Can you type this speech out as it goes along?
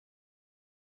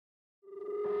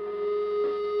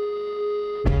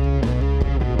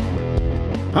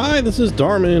Hi, this is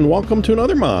Darman. Welcome to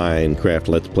another Minecraft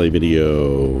Let's Play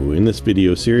video. In this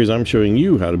video series, I'm showing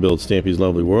you how to build Stampy's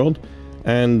Lovely World.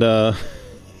 And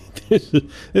there's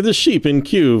a sheep in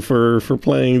queue for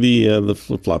playing the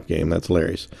flip-flop game. That's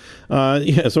hilarious.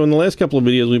 Yeah, so in the last couple of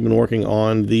videos, we've been working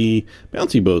on the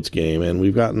Bouncy Boats game, and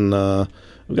we've gotten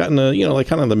you know, like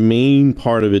kind of the main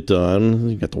part of it done.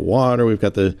 We've got the water, we've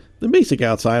got the basic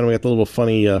outside, and we got the little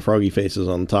funny froggy faces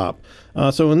on the top.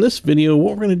 So in this video,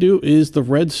 what we're going to do is the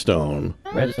redstone.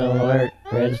 Redstone alert,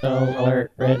 redstone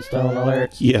alert, redstone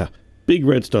alert. Yeah, big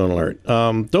redstone alert.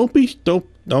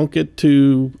 Don't get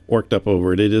too worked up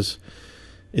over it. It is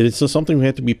just something we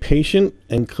have to be patient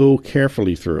and go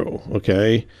carefully through,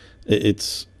 okay?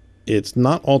 It's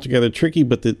not altogether tricky,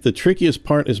 but the trickiest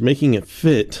part is making it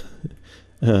fit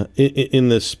in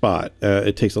this spot.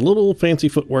 It takes a little fancy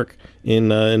footwork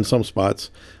in some spots,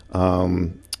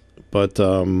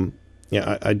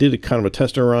 yeah, I did a kind of a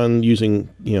tester run using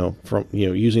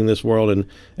using this world, and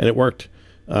it worked,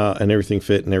 and everything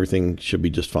fit, and everything should be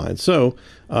just fine. So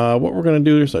what we're going to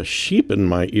do, there's a sheep in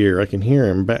my ear. I can hear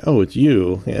him. Oh, it's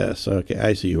you. Yes. Okay,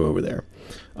 I see you over there.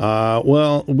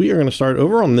 Well, we are going to start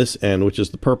over on this end, which is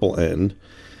the purple end.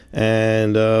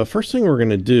 And first thing we're going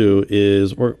to do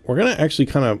is we're going to actually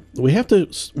kind of we have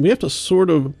to sort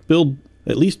of build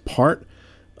at least part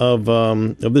of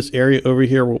this area over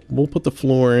here. We'll put the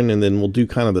floor in, and then we'll do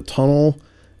kind of the tunnel,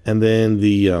 and then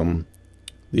the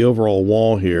overall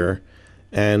wall here.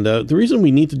 And the reason we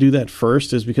need to do that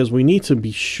first is because we need to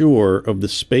be sure of the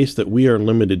space that we are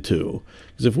limited to.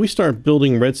 Because if we start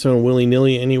building redstone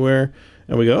willy-nilly anywhere,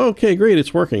 and we go, okay, great,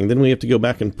 it's working, then we have to go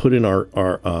back and put in our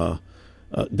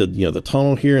the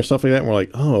tunnel here and stuff like that, and we're like,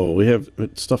 oh, we have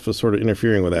stuff that's sort of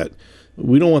interfering with that.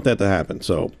 We don't want that to happen,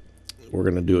 so we're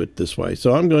going to do it this way.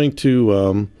 So I'm going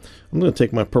to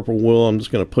take my purple wool. I'm just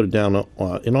going to put it down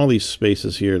in all these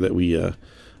spaces here that we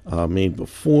made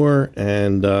before,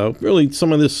 and really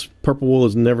some of this purple wool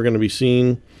is never going to be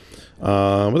seen,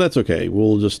 but that's okay.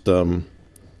 We'll just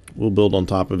we'll build on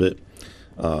top of it,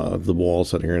 the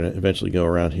walls that are going to eventually go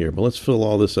around here. But let's fill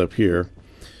all this up here.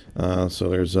 So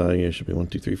there's should be 1,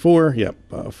 2, 3, 4. Yep,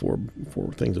 four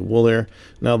things of wool there.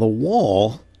 Now the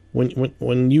wall,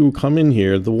 when you come in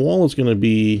here, the wall is going to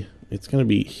be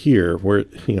here where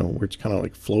where it's kind of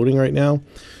like floating right now.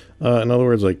 In other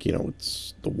words, like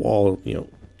it's the wall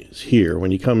is here.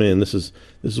 When you come in, this is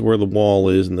where the wall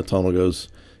is, and the tunnel goes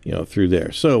through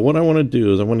there. So what I want to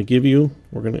do is I want to give you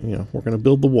we're gonna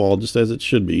build the wall just as it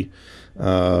should be,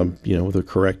 with the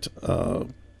correct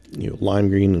lime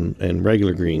green and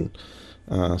regular green.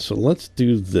 So let's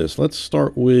do this. Let's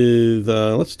start with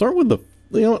the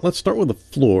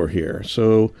floor here.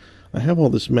 So I have all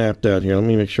this mapped out here. Let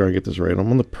me make sure I get this right.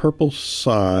 I'm on the purple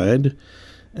side,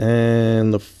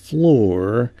 and the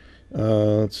floor,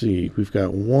 let's see, we've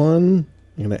got one.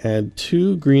 I'm going to add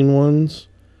 2 green ones,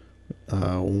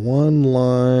 1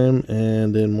 lime,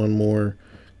 and then 1 more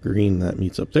green that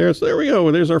meets up there. So there we go.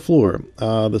 There's our floor.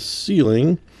 The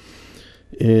ceiling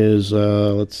is,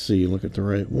 let's see, look at the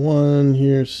right one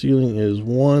here. Ceiling is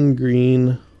 1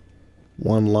 green,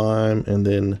 1 lime, and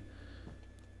then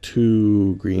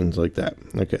 2 greens like that.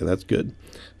 Okay, that's good.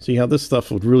 See how this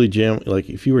stuff would really jam, like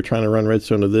if you were trying to run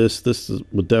redstone to this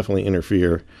would definitely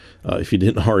interfere if you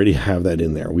didn't already have that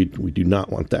in there. We do not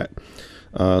want that.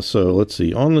 So let's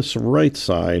see, on this right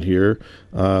side here,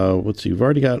 let's see, we've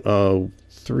already got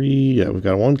 3, yeah, we've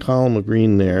got 1 column of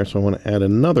green there, so I want to add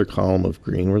another column of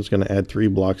green. We're just going to add 3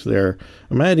 blocks there.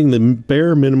 I'm adding the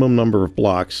bare minimum number of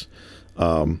blocks.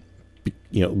 That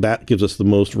gives us the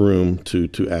most room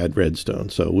to add redstone.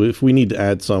 So if we need to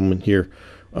add some in here,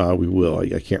 we will.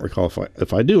 I can't recall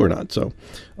if I do or not. So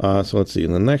so let's see.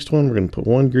 In the next one, we're going to put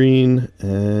 1 green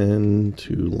and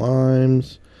 2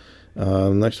 limes.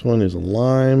 The next one is a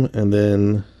lime, and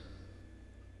then,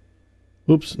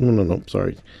 oops, no,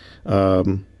 sorry.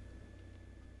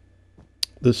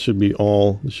 This should be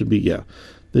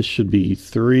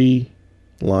 3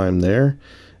 lime there.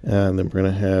 And then we're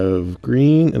going to have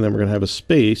green, and then we're going to have a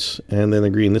space, and then the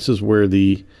green. This is where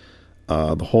the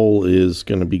hole is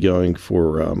going to be going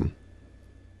for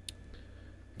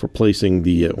placing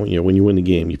the when you win the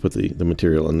game, you put the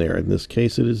material in there. In this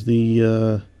case, it is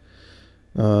the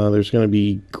there's going to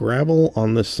be gravel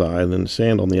on this side and then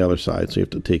sand on the other side. So you have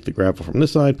to take the gravel from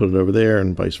this side, put it over there,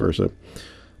 and vice versa.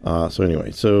 So anyway,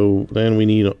 so then we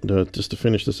need just to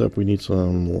finish this up, we need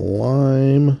some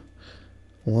lime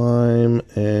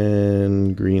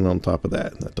and green on top of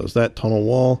that. That does that tunnel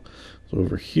wall. So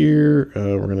over here,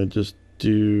 we're going to just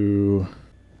do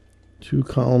 2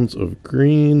 columns of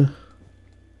green,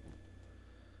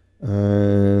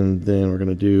 and And then we're going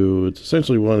to do, it's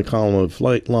essentially one column of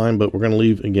light line, but we're going to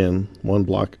leave, again, one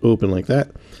block open like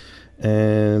that.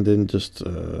 And then just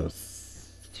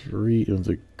 3 of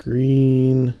the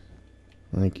green,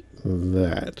 like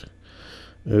that.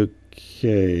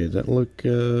 Okay, does that look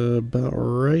about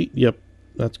right? Yep,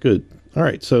 that's good. All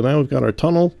right, so now we've got our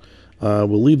tunnel.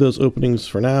 We'll leave those openings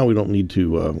for now. We don't need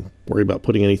to worry about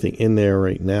putting anything in there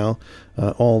right now.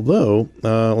 Although,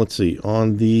 let's see,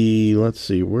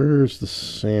 where's the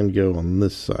sand go on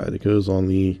this side? It goes on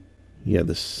the, yeah,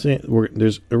 the sand.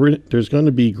 There's going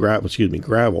to be gravel. There's going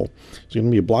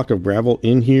to be a block of gravel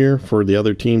in here for the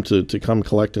other team to come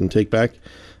collect and take back.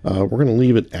 We're going to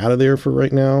leave it out of there for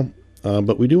right now.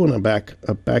 But we do want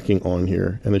a backing on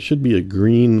here, and there should be a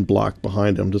green block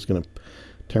behind it. I'm just going to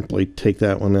temporarily take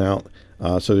that one out.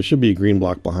 So there should be a green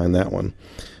block behind that one.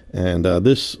 And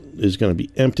this is going to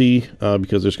be empty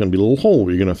because there's going to be a little hole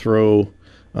you're going to throw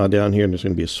down here, and there's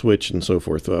going to be a switch and so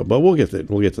forth. But we'll get to it.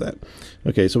 We'll get to that.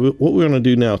 Okay, so what we're going to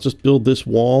do now is just build this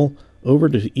wall over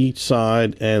to each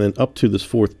side and then up to this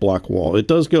 4th block wall. It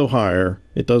does go higher.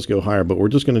 But we're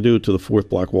just going to do it to the 4th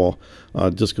block wall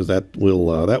just because that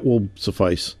will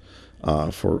suffice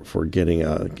for getting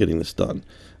this done.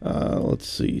 Let's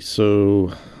see.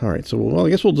 So, all right. So, well, I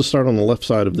guess we'll just start on the left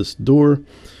side of this door.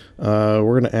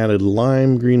 We're going to add a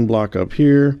lime green block up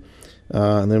here.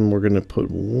 And then we're going to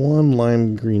put 1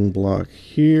 lime green block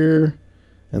here.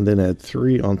 And then add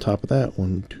 3 on top of that.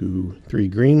 1, 2, 3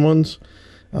 green ones.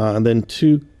 And then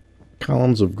 2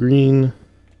 columns of green.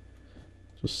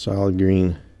 Just solid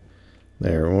green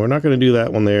there. And we're not going to do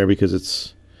that one there because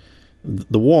it's,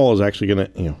 the wall is actually going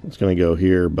to, it's going to go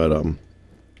here. But,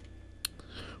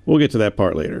 we'll get to that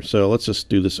part later. So let's just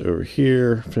do this over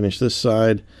here, finish this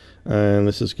side, and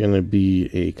this is going to be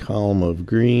a column of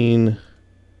green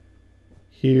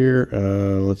here.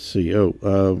 Let's see. We're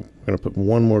going to put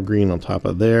 1 more green on top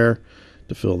of there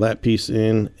to fill that piece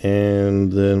in,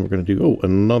 and then we're going to do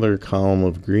another column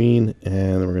of green,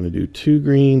 and then we're going to do 2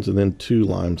 greens and then 2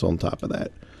 limes on top of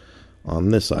that on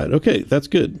this side. Okay, that's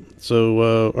good.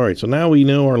 So all right, so now we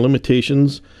know our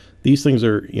limitations. These things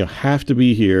are, have to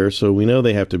be here, so we know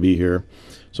they have to be here.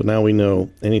 So now we know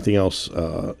anything else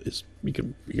is you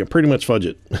can pretty much fudge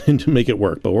it to make it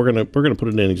work. But we're gonna put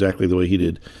it in exactly the way he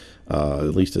did,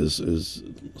 at least as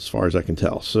far as I can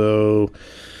tell. So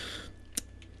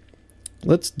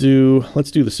let's do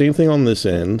the same thing on this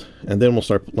end, and then we'll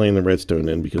start laying the redstone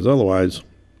in, because otherwise,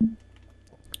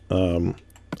 I'm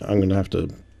gonna have to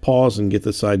pause and get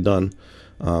this side done.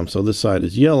 So this side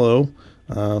is yellow.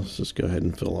 Let's just go ahead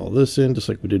and fill all this in, just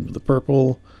like we did with the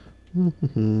purple.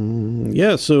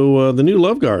 Yeah, so the new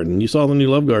love garden. You saw the new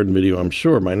love garden video, I'm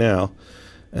sure, by now.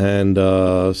 And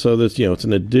so there's, it's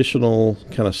an additional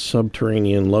kind of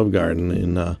subterranean love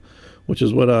garden, which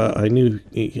is what I knew.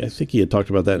 I think he had talked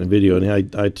about that in a video,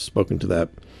 and I'd spoken to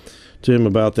him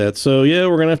about that. So yeah,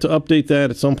 we're gonna have to update that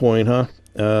at some point, huh?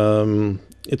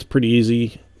 It's pretty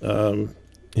easy, and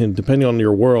depending on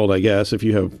your world, I guess, if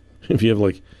you have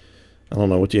like, I don't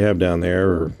know what you have down there,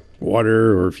 or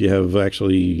water, or if you have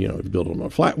actually, if you build on a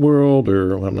flat world,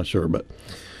 or I'm not sure, but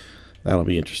that'll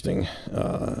be interesting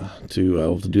to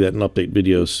do that in update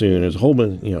videos soon. There's a whole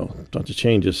bunch, bunch of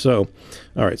changes. So,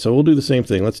 all right, so we'll do the same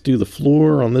thing. Let's do the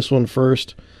floor on this one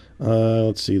first.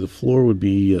 Let's see, the floor would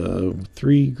be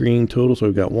 3 green total. So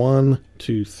we've got 1,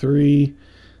 2, 3,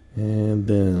 and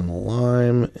then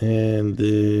lime, and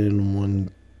then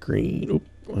 1 green. Oop,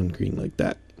 1 green like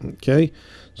that. Okay,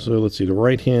 so let's see, the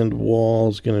right hand wall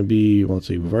is going to be, well, let's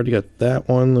see, we've already got that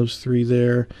one, those 3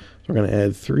 there. So we're going to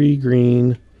add 3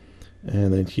 green,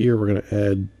 and then here we're going to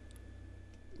add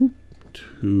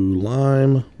 2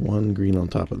 lime, 1 green on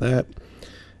top of that,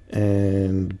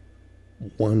 and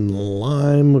 1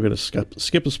 lime. We're going to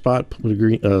skip a spot, put a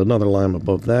green, another lime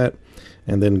above that,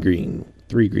 and then green.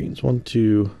 3 greens, 1,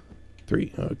 2,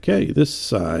 3. Okay, this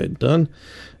side done.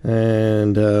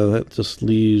 And that just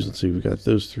leaves, let's see, we've got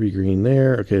those 3 green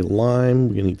there. Okay, lime,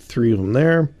 we're gonna need 3 of them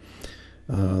there.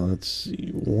 Let's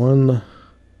see,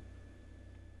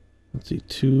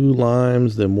 2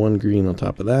 limes, then 1 green on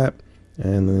top of that.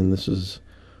 And then this is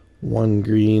 1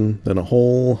 green, then a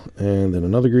hole, and then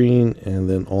another green, and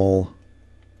then all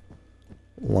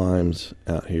limes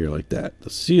out here like that.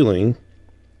 The ceiling,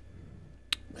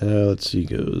 let's see,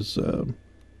 goes,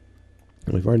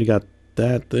 we've already got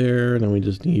that there, and then we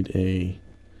just need a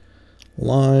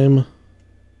lime,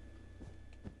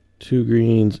 2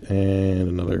 greens, and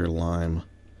another lime.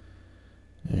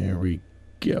 There we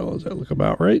go. Does that look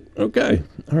about right? Okay.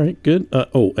 All right, good.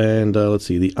 And let's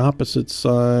see, the opposite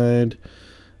side.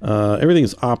 Everything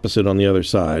is opposite on the other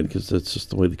side because that's just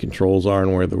the way the controls are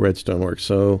and where the redstone works.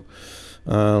 So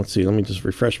Let's see, let me just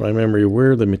refresh my memory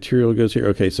where the material goes here.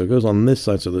 Okay, so it goes on this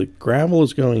side. So the gravel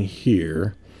is going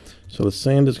here. So the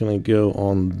sand is going to go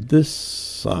on this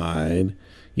side.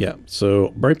 Yeah,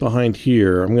 so right behind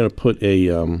here, I'm going to put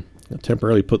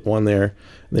temporarily put one there.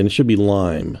 Then it should be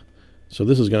lime. So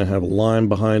this is going to have a lime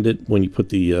behind it when you put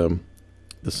the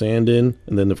sand in.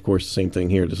 And then, of course, the same thing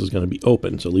here. This is going to be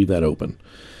open, so leave that open.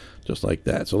 Just like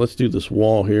that. So let's do this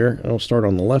wall here. I'll start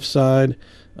on the left side.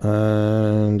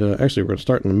 And actually, we're going to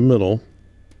start in the middle.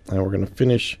 And we're going to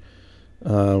finish.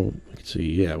 Let's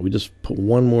see. Yeah, we just put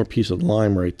one more piece of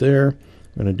lime right there.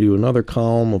 I'm going to do another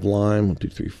column of lime. 1, 2,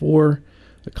 3, 4.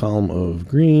 A column of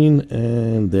green.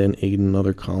 And then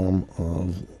another column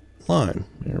of lime.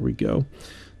 There we go.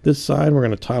 This side, we're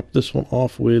going to top this one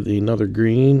off with another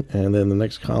green. And then the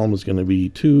next column is going to be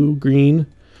 2 green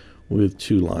with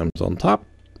 2 limes on top.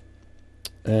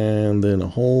 And then a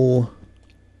whole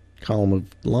column of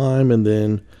lime, and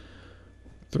then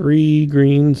 3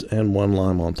 greens and 1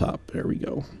 lime on top. There we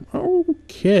go.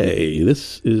 Okay,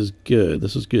 this is good.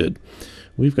 This is good.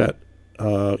 We've got,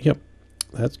 yep,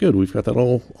 that's good. We've got that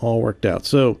all worked out.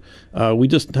 So we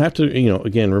just have to,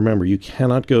 again, remember, you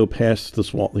cannot go past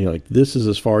this wall. Like this is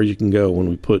as far as you can go when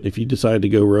we put, if you decide to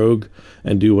go rogue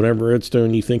and do whatever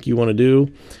redstone you think you want to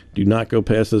do not go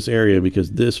past this area,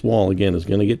 because this wall, again, is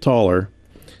going to get taller.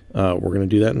 We're going to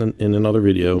do that in another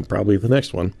video, probably the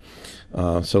next one.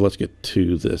 So let's get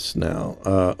to this now.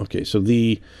 Okay, so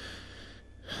let's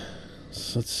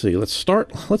see. Let's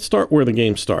start where the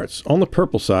game starts. On the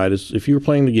purple side, is if you were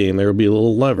playing the game, there will be a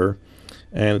little lever,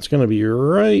 and it's going to be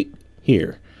right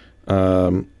here,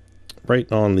 right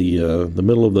on the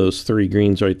middle of those 3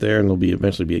 greens right there, and there'll be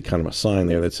eventually be kind of a sign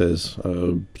there that says,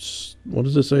 what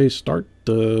does it say? Start.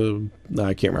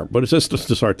 I can't remember, but it says to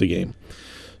start the game.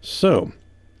 So.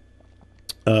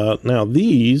 Now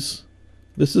this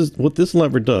is what this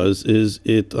lever does, is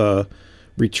it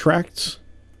retracts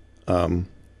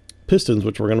pistons,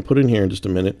 which we're going to put in here in just a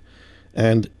minute,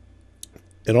 and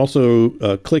it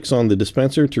also clicks on the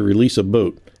dispenser to release a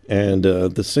boat. And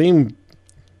the same,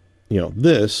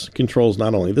 this controls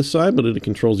not only this side, but it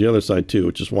controls the other side too,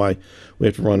 which is why we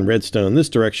have to run redstone this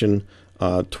direction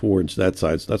towards that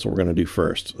side. So that's what we're going to do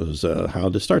first, is how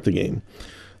to start the game.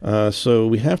 So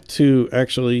we have to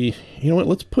actually,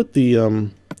 let's put the, I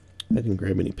didn't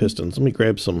grab any pistons. Let me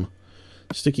grab some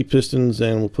sticky pistons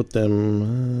and we'll put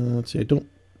them, let's see,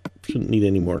 shouldn't need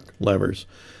any more levers.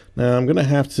 Now I'm going to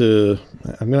have to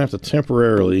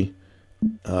temporarily,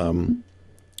 I'm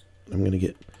going to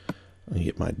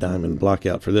get my diamond block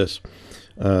out for this,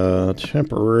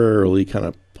 temporarily kind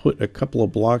of put a couple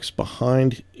of blocks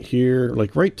behind here,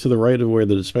 like right to the right of where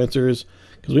the dispenser is,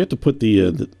 because we have to put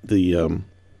the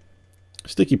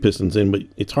sticky pistons in, but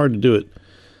it's hard to do it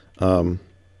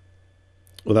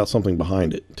without something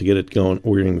behind it to get it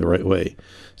orienting the right way.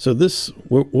 So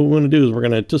what we're going to do is we're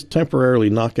going to just temporarily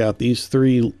knock out these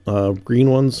 3 green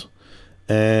ones,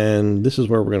 and this is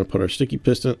where we're going to put our sticky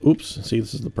piston. Oops, see,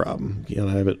 this is the problem. You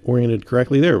gotta have it oriented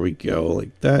correctly. There we go,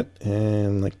 like that,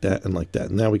 and like that, and like that.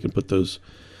 And now we can put those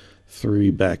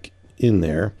 3 back in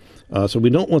there. So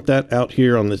we don't want that out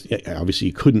here on this. Obviously,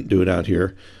 you couldn't do it out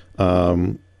here.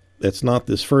 It's not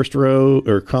this first row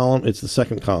or column, it's the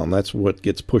second column. That's what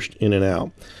gets pushed in and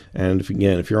out. And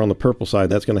if you're on the purple side,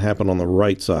 that's going to happen on the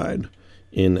right side,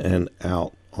 in and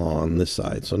out on this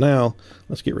side. So now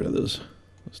let's get rid of this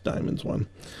diamonds one.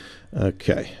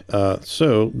 Okay,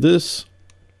 so this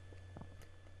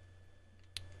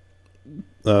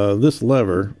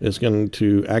lever is going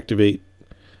to activate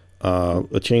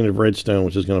a chain of redstone,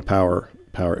 which is going to power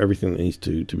everything that needs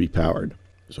to be powered.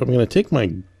 So I'm going to take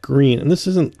my green, and this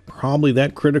isn't probably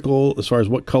that critical as far as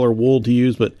what color wool to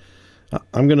use, but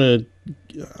I'm going to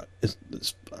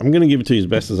give it to you as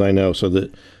best as I know, so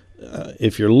that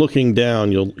if you're looking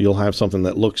down, you'll have something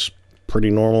that looks pretty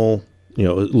normal.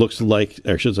 It looks like,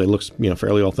 or I should say, looks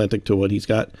fairly authentic to what he's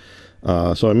got.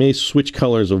 So I may switch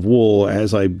colors of wool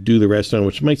as I do the redstone,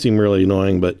 which might seem really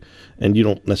annoying, and you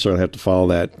don't necessarily have to follow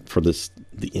that for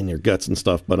the inner guts and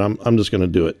stuff, but I'm just going to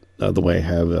do it the way I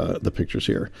have the pictures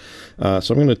here. So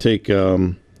I'm going to take,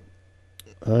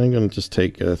 just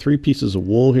take 3 pieces of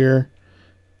wool here.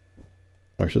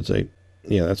 Or I should say,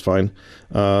 yeah, that's fine.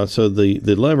 So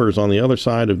the lever is on the other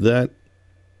side of that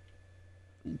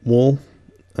wool,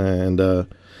 and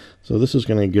so this is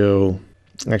going to go.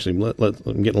 Actually, I'm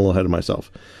getting a little ahead of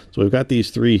myself. So we've got these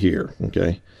 3 here.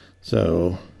 Okay,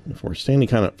 so if we're standing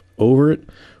kind of over it,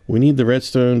 we need the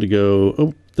redstone to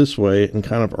go this way and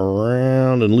kind of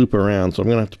around and loop around. So I'm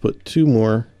going to have to put 2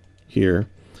 more here.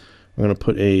 I'm going to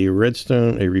put a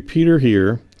redstone, a repeater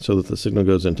here, so that the signal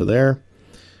goes into there.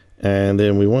 And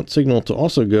then we want signal to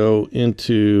also go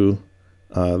into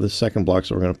this second block.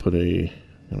 So we're going to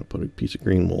put a piece of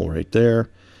green wool right there,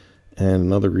 and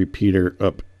another repeater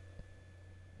up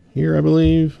here, I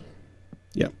believe.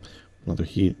 Yep, another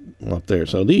heat up there.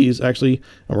 So these actually,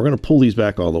 and we're going to pull these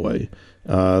back all the way.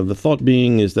 The thought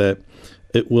being is that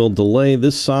it will delay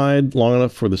this side long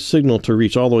enough for the signal to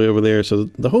reach all the way over there. So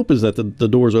the hope is that the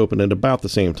doors open at about the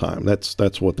same time.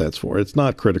 That's what that's for. It's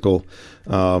not critical,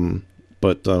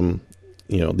 but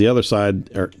you know, the other side,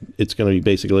 it's going to be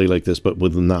basically like this, but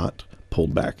with the knot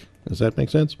pulled back. Does that make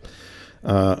sense?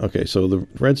 Okay, so the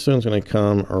redstone's going to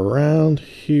come around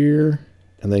here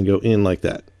and then go in like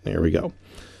that. There we go.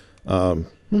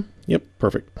 Yep,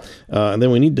 perfect. And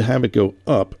then we need to have it go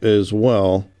up as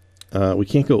well. We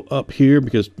can't go up here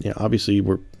because, yeah, obviously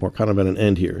we're kind of at an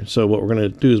end here. So what we're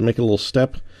going to do is make a little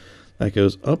step that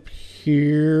goes up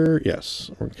here.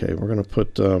 Yes. Okay, we're going to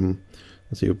put,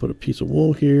 let's see, we'll put a piece of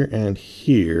wool here, and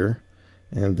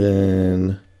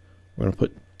then we're going to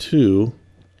put 2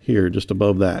 here just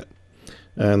above that.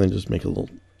 And then just make a little,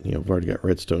 you know, we've already got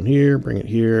redstone here, bring it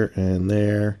here and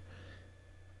there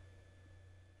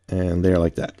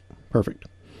like that. Perfect.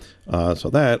 So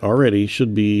that already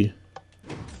should be,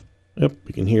 yep,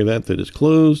 we can hear that is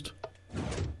closed.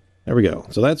 There we go.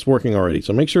 So that's working already.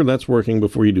 So make sure that's working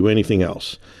before you do anything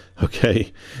else.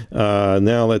 Okay.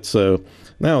 Now let's,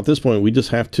 now at this point, we just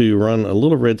have to run a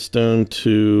little redstone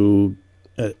to,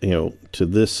 you know, to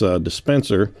this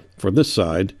dispenser for this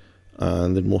side.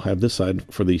 And then we'll have this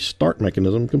side for the start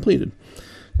mechanism completed.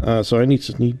 So I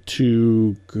need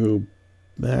to go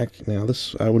back. Now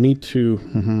this, I would need to,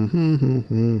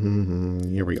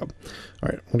 here we go. All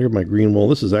right, I wonder if my green wool,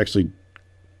 this is actually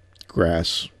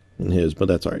grass in his, but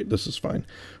that's all right. This is fine.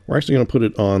 We're actually going to put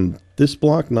it on this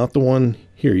block, not the one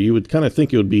here. You would kind of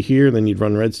think it would be here, then you'd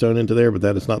run redstone into there, but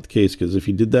that is not the case, because if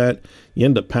you did that, you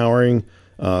end up powering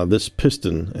this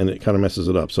piston, and it kind of messes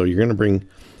it up. So you're going to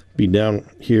be down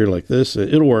here like this.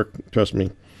 It'll work, trust me.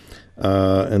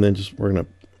 And then just we're gonna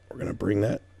bring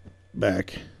that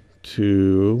back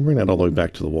to, bring that all the way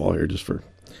back to the wall here, just for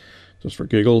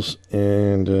giggles.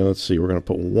 And let's see, we're gonna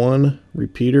put 1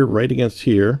 repeater right against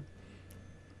here.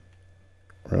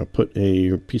 We're gonna put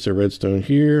a piece of redstone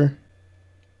here.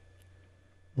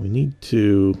 We need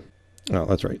to, oh,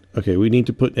 that's right. Okay, we need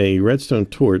to put a redstone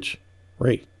torch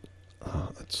right.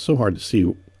 That's so hard to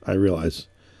see, I realize.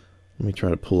 Let me try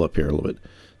to pull up here a little bit.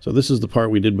 So this is the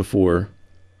part we did before,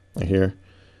 right here.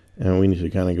 And we need to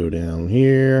kind of go down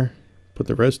here, put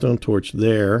the redstone torch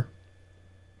there,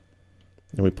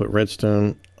 and we put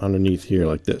redstone underneath here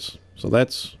like this. So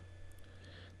that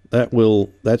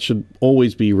should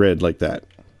always be red like that.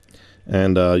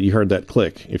 And you heard that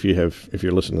click if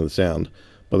you're listening to the sound,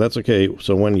 but that's okay.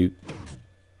 So when you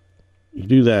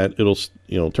do that, it'll,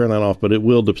 you know, turn that off, but it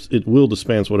will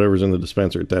dispense whatever's in the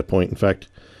dispenser at that point. In fact,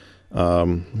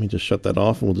 let me just shut that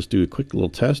off, and we'll just do a quick little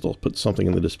test. I'll put something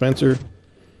in the dispenser.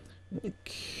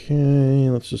 Okay,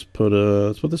 let's just put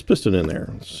this piston in there.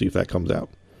 Let's see if that comes out.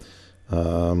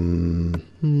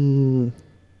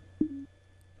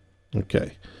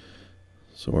 Okay,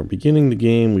 so we're beginning the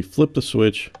game. We flip the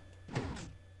switch,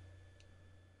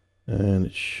 and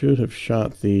it should have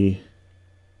shot the,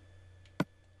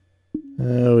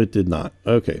 oh, it did not.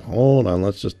 Okay, hold on.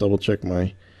 Let's just double check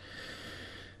my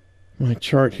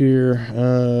chart here.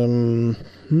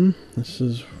 This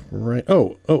is right.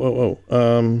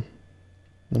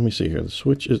 Let me see here. The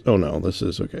switch is, oh no, this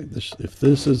is okay. If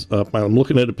this is up, I'm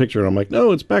looking at a picture and I'm like,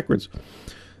 no, it's backwards.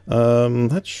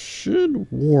 That should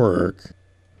work.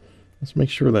 Let's make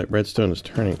sure that redstone is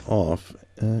turning off.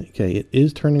 Okay, it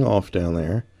is turning off down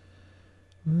there.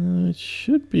 It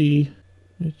should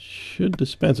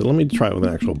dispense it. Let me try it with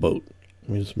an actual boat.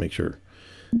 Let me just make sure.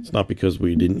 It's not because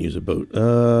we didn't use a boat. Where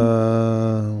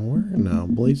now?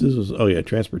 Blazes was, oh yeah,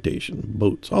 transportation,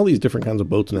 boats, all these different kinds of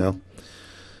boats now.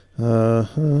 Ooh,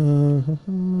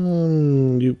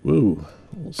 a little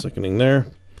sickening there.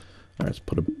 All right, let's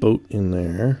put a boat in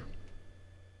there.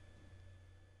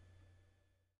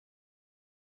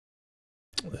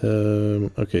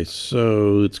 Okay,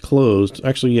 so it's closed.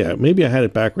 Actually, yeah, maybe I had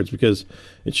it backwards because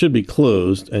it should be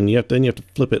closed, and then you have to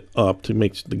flip it up to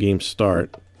make the game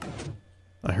start.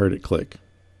 I heard it click.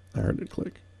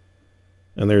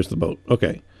 And there's the boat.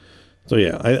 Okay. So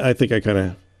yeah, I think I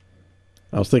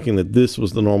was thinking that this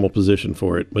was the normal position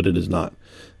for it, but it is not.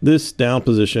 This down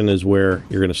position is where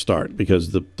you're going to start,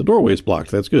 because the doorway is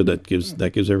blocked. That's good. That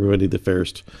gives everybody the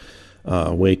fairest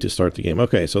way to start the game.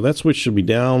 Okay, so that switch should be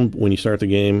down when you start the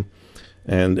game,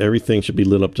 and everything should be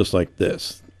lit up just like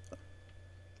this.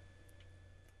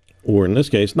 Or in this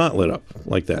case, not lit up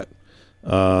like that.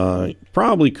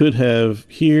 Probably could have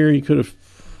here. You could have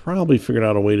probably figured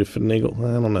out a way to finagle.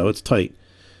 I don't know. It's tight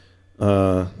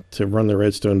to run the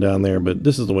redstone down there, but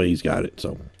this is the way he's got it.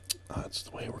 So that's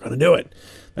the way we're going to do it.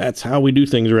 That's how we do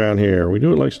things around here. We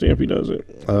do it like Stampy does it.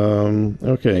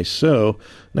 Okay, so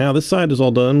now this side is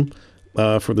all done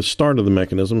for the start of the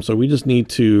mechanism. So we just need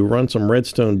to run some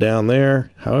redstone down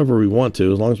there, however we want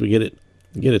to, as long as we get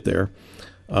it there.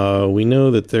 We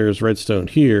know that there's redstone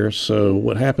here. So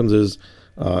what happens is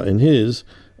in his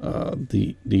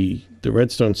the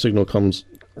redstone signal comes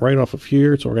right off of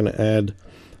here. So we're going to add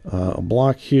a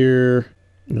block here.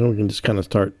 You know, we can just kind of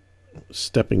start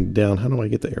stepping down. How do I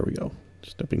get there? There we go.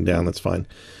 Stepping down, that's fine.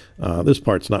 This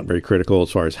part's not very critical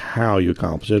as far as how you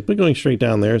accomplish it, but going straight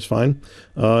down there is fine.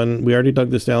 And we already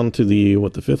dug this down to the,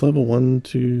 what, the fifth level? 1,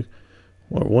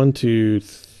 2,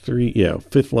 3, yeah,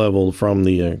 fifth level from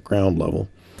the ground level.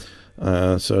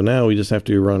 So now we just have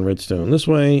to run redstone this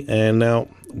way. And now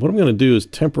what I'm going to do is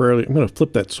temporarily, I'm going to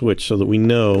flip that switch so that we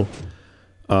know,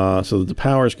 so that the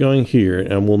power is going here,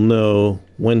 and we'll know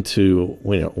when to,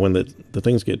 when the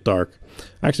things get dark.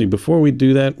 Actually, before we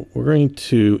do that, we're going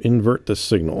to invert the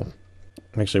signal.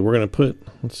 Actually, we're going to put,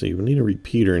 let's see, we need a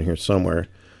repeater in here somewhere.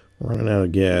 We're running out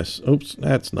of gas. Oops,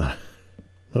 that's not,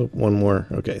 oh, one more.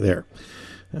 Okay, there.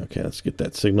 Okay, let's get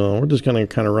that signal. We're just going to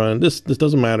kind of run. This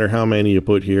doesn't matter how many you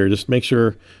put here. Just make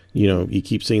sure, you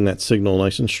keep seeing that signal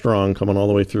nice and strong coming all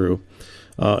the way through.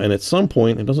 And at some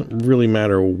point, it doesn't really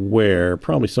matter where,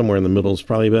 probably somewhere in the middle is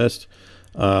probably best.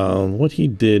 What he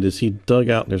did is he dug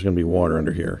out, there's going to be water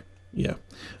under here. Yeah,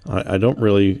 I don't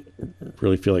really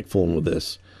feel like fooling with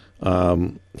this.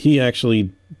 He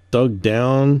actually dug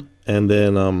down, and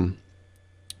then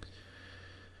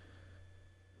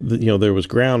there was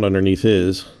ground underneath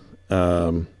his,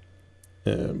 and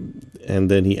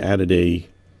then he added a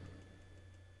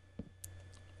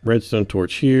redstone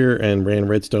torch here and ran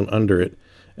redstone under it,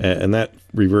 and that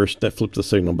flipped the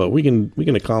signal. But we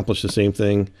can accomplish the same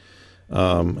thing,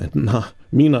 and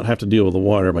not have to deal with the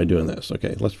water by doing this.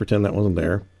 Okay, let's pretend that wasn't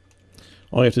there.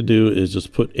 All you have to do is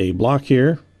just put a block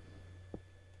here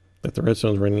that the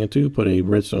redstone's running into, put a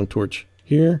redstone torch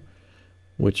here,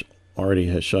 which already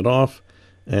has shut off,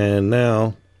 and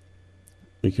now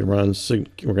we can run,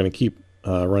 we're going to keep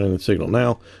running the signal.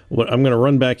 Now, I'm going to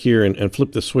run back here and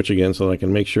flip the switch again so that I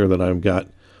can make sure that I've got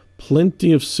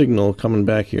plenty of signal coming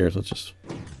back here. So let's just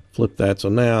flip that. So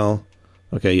now,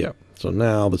 okay, yeah. So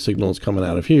now the signal is coming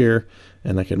out of here,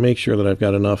 and I can make sure that I've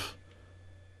got enough.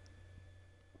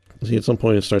 See, at some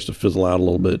point it starts to fizzle out a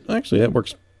little bit. Actually, that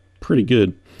works pretty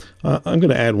good. I'm going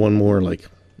to add one more, like,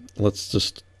 let's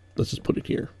just put it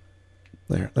here.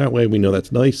 There. That way we know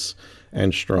that's nice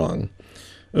and strong.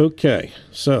 Okay,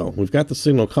 so we've got the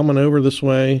signal coming over this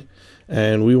way,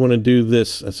 and we want to do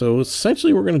this. So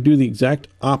essentially we're going to do the exact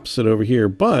opposite over here,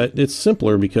 but it's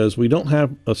simpler because we don't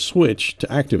have a switch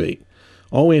to activate.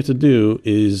 All we have to do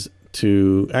is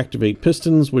to activate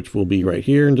pistons, which will be right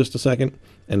here in just a second,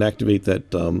 and activate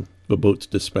that the boat's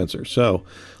dispenser. So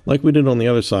like we did on the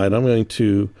other side, I'm going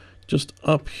to just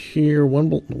up here,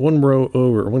 one row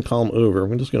over, one column over,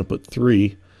 I'm just going to put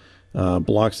 3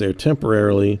 blocks there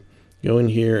temporarily. Go in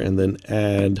here and then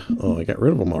add, oh, I got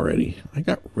rid of them already.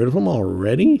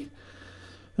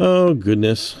 Oh,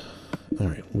 goodness. All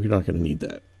right, we're not going to need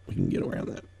that. We can get around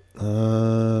that.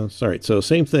 Sorry, so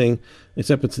same thing,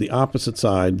 except it's the opposite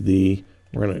side. We're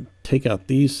going to take out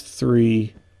these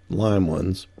 3 lime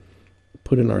ones,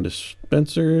 put in our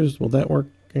dispensers. Will that work?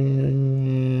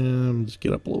 Just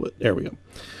get up a little bit. There we go.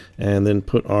 And then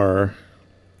put our,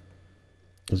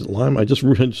 is it lime? I just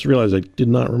realized I did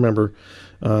not remember.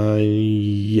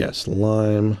 Yes,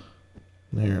 lime.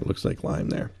 There, it looks like lime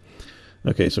there.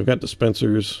 Okay, so we've got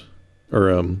dispensers, or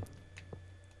our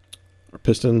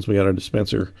pistons. We got our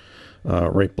dispenser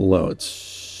right below it.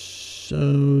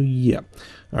 So, yeah.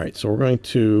 All right, so we're going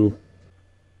to,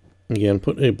 again,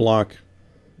 put a block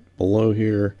below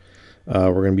here.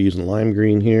 We're going to be using lime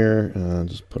green here.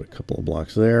 Just put a couple of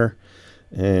blocks there.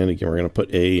 And again, we're going to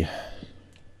put a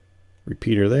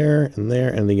repeater there and there.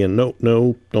 And again, no,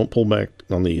 don't pull back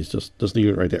on these. Just leave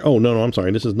it right there. Oh, no, I'm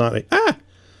sorry. This is not a,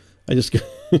 I just,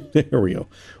 there we go.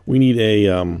 We need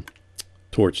a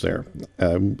torch there.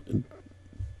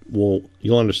 Well,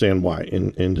 you'll understand why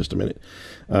in just a minute.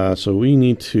 So we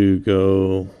need to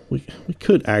go, we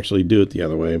could actually do it the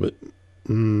other way, but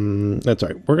that's all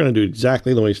right. We're going to do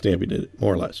exactly the way Stampy did it,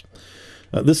 more or less.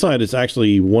 This side is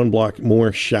actually 1 block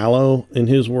more shallow in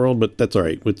his world, but that's all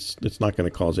right. It's not going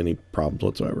to cause any problems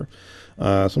whatsoever.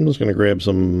 So I'm just going to grab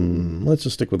some, let's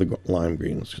just stick with the lime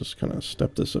green. Let's just kind of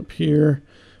step this up here,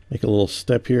 make a little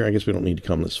step here. I guess we don't need to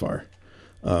come this far.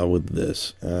 with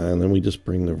this. And then we just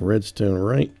bring the redstone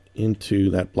right into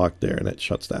that block there, and it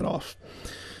shuts that off.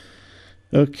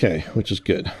 Okay, which is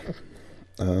good.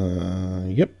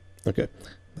 Yep. Okay,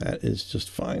 that is just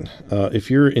fine. If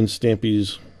you're in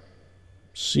Stampy's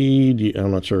seed,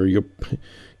 I'm not sure.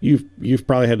 You've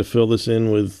probably had to fill this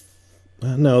in with.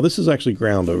 No, this is actually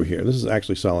ground over here. This is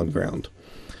actually solid ground.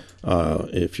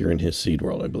 If you're in his seed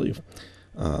world, I believe.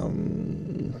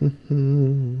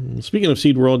 Speaking of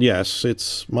seed world, yes,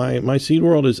 it's my seed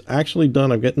world is actually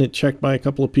done. I'm getting it checked by a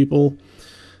couple of people.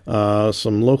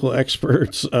 Some local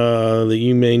experts that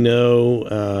you may know,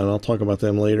 and I'll talk about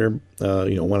them later,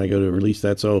 when I go to release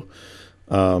that. So,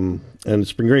 and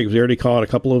it's been great because we already caught a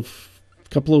couple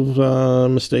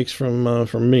of mistakes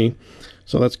from me,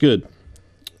 so that's good.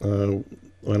 And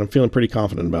I'm feeling pretty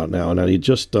confident about it now. And I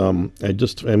just am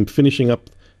finishing up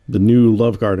the new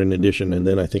Love Garden edition, and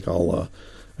then I think I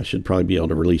should probably be able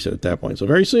to release it at that point. So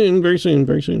very soon,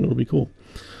 it'll be cool.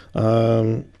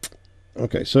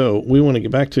 Okay, so we want to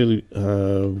get back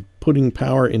to putting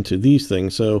power into these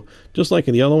things. So just like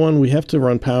in the other one, we have to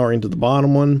run power into the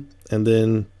bottom one and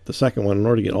then the second one in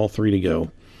order to get all three to go.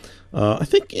 I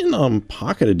think in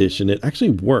Pocket Edition, it actually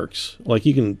works. Like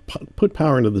you can put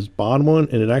power into this bottom one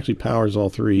and it actually powers all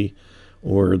three,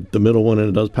 or the middle one and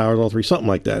it does powers all three, something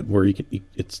like that, where you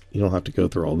don't have to go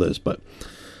through all this. But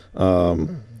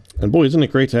and boy, isn't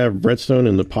it great to have redstone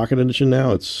in the Pocket Edition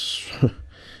now? It's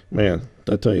man,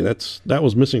 I tell you, that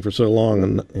was missing for so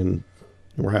long, and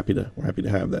we're happy to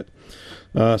have that.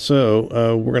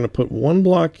 So we're going to put one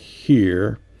block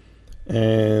here,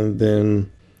 and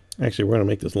then actually we're going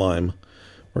to make this lime.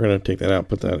 We're going to take that out,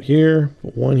 put that here,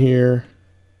 put one here,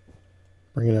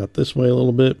 bring it out this way a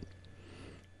little bit,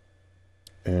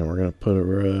 and we're going to put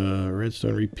a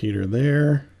redstone repeater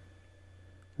there,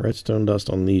 redstone dust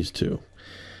on these two,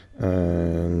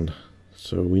 and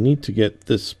so we need to get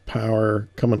this power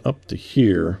coming up to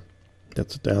here.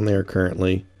 That's down there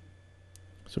currently.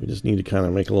 So we just need to kind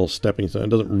of make a little stepping stone. It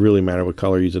doesn't really matter what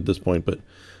color you use at this point, but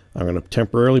I'm going to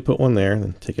temporarily put one there,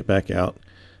 then take it back out.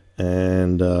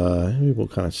 And maybe we'll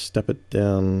kind of step it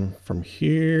down from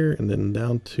here and then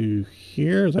down to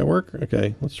here. Does that work?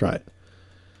 Okay, let's try it.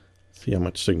 See how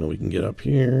much signal we can get up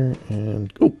here.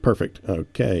 And, oh, perfect.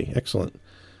 Okay, excellent.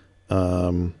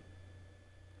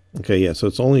 Okay, yeah, so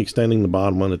it's only extending the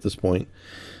bottom one at this point.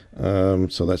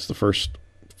 So that's the first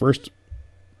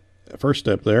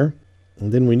step there.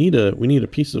 And then we need a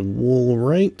piece of wool,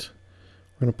 right?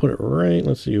 We're gonna put it right.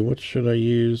 Let's see, what should I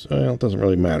use? Well, it doesn't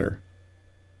really matter.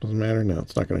 Doesn't matter? No,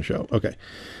 it's not gonna show. Okay.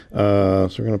 So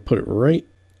we're gonna put it right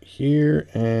here,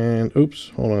 and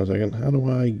oops, hold on a second. How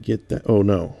do I get that? Oh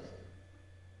no.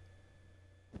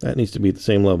 That needs to be at the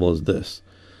same level as this.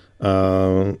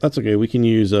 That's okay. We can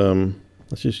use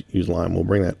let's just use lime. We'll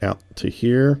bring that out to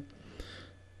here.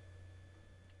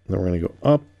 Then we're going to go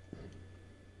up.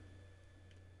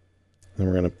 Then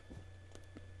we're going to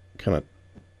kind of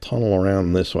tunnel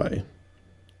around this way.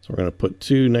 So we're going to put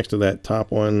two next to that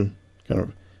top one, kind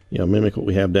of mimic what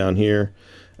we have down here.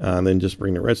 And then just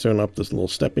bring the redstone up this little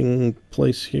stepping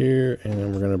place here. And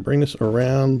then we're going to bring this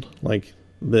around like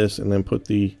this, and then put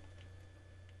the,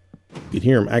 you can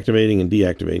hear them activating and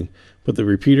deactivating. Put the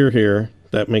repeater here.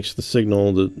 That makes the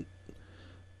signal that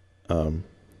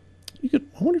you could.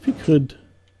 I wonder if you could.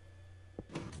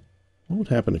 What would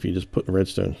happen if you just put the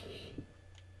redstone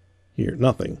here?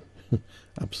 Nothing.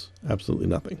 Absolutely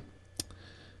nothing.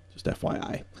 Just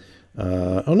FYI.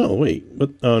 Oh no, wait. But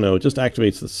oh no, it just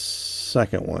activates the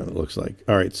second one. It looks like.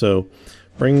 All right, so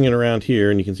bringing it around here,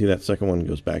 and you can see that second one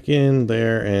goes back in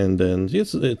there, and then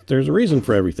there's a reason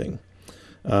for everything.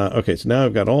 Okay, so now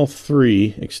I've got all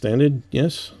three extended.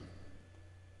 Yes.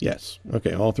 Yes.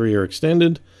 Okay, all three are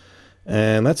extended,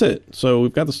 and that's it. So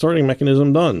we've got the starting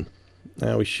mechanism done.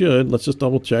 Now we should, let's just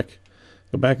double check.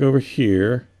 Go back over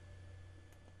here.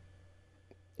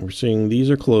 We're seeing these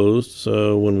are closed.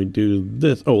 So when we do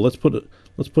this, oh, let's put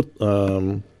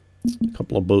a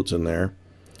couple of boats in there.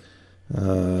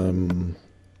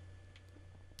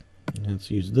 Let's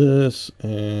use this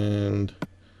and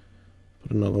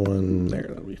put another one there.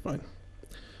 That'll be fine.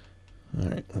 All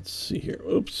right, let's see here.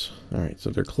 Oops. All right,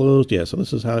 so they're closed. Yeah, so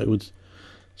this is how it would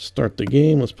start the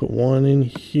game. Let's put one in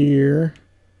here.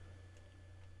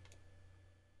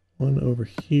 One over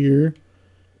here.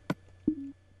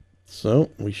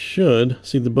 So we should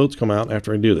see the boats come out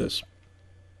after I do this.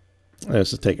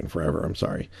 This is taking forever. I'm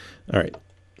sorry. All right.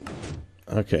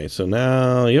 Okay, so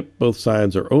now, yep, both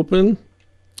sides are open.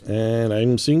 And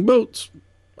I'm seeing boats.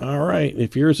 All right,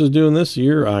 if yours is doing this,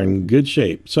 you're in good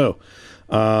shape. So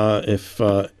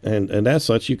and as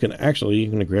such, you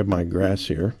can grab my grass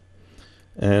here,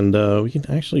 And we can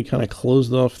actually kind of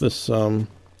close off this,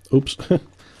 oops,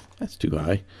 that's too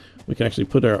high. We can actually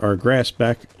put our grass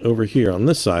back over here on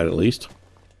this side at least.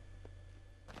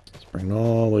 Let's bring it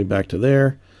all the way back to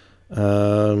there.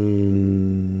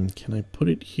 Can I put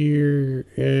it here?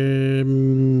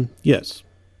 Yes.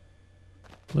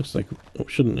 Looks like it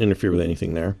shouldn't interfere with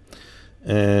anything there.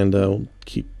 And we'll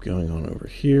keep going on over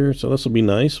here. So this will be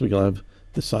nice. We can have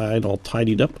this side all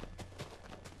tidied up.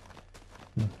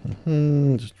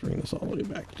 Just bring this all the way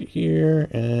back to here.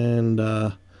 And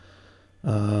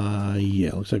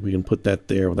yeah, looks like we can put that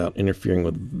there without interfering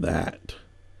with that.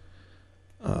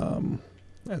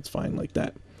 That's fine like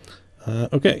that.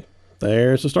 Okay,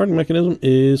 there's the starting mechanism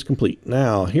is complete.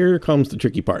 Now here comes the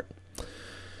tricky part.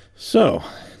 So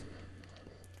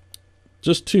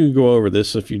just to go over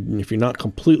this, if you're not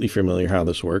completely familiar how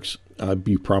this works,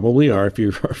 you probably are.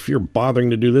 If you're bothering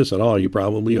to do this at all, you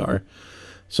probably are.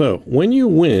 So when you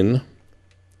win,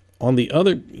 on the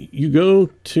other, you go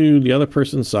to the other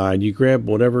person's side, you grab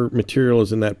whatever material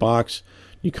is in that box,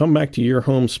 you come back to your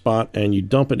home spot and you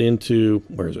dump it into,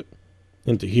 where is it?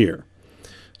 Into here.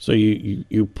 So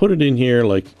you put it in here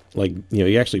like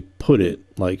you actually put it,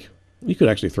 like you could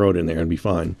actually throw it in there and be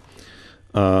fine.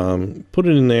 Put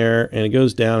it in there and it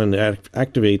goes down and it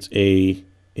activates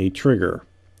a trigger,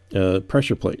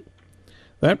 pressure plate.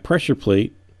 That pressure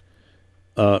plate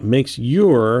makes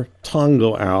your tongue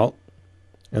go out,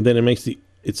 and then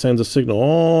it sends a signal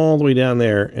all the way down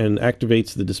there and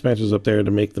activates the dispensers up there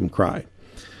to make them cry.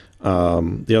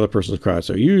 The other person's cry.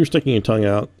 So you're sticking your tongue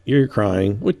out, you're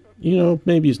crying, which,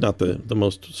 maybe is not the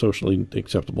most socially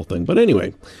acceptable thing. But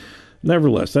anyway,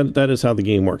 nevertheless, that is how the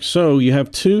game works. So you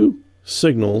have two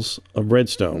signals of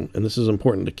redstone, and this is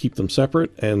important to keep them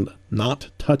separate and not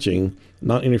touching,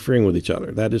 not interfering with each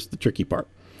other. That is the tricky part.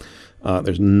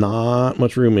 There's not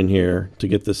much room in here to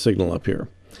get this signal up here.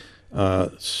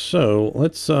 So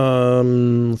let's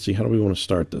see, how do we want to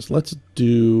start this? Let's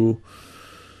do,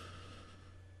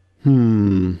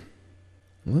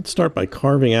 let's start by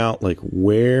carving out like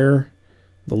where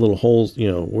the little holes,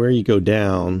 where you go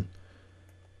down,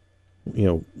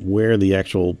 where the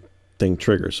actual thing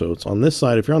triggers. So it's on this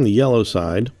side. If you're on the yellow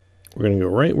side, we're going to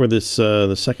go right where this,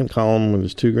 the second column where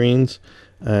there's two greens,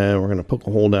 and we're going to poke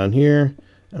a hole down here.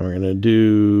 And we're going to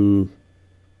do,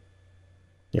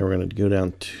 we're going to go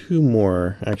down two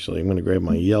more. Actually, I'm going to grab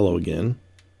my yellow again.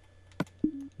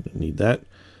 Don't need that.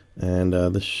 And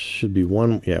this should be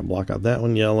one. Yeah, block out that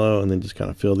one yellow, and then just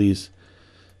kind of fill these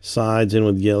sides in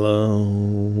with yellow.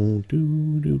 And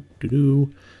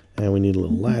we need a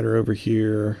little ladder over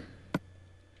here.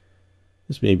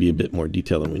 This may be a bit more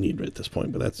detail than we need at this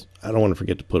point, but I don't want to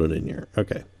forget to put it in here.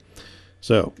 Okay.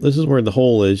 So this is where the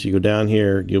hole is. You go down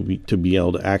here, you'll be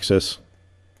able to access,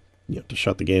 to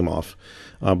shut the game off.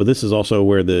 But this is also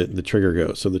where the trigger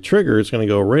goes. So the trigger is going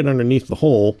to go right underneath the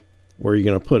hole where you're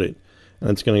going to put it. And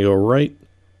it's going to go right,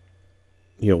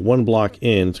 one block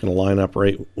in. It's going to line up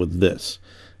right with this.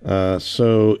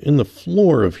 So in the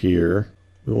floor of here,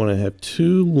 we want to have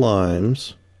two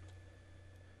limes.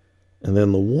 And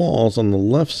then the walls on the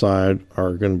left side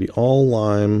are going to be all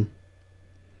lime.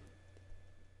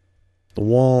 The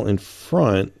wall in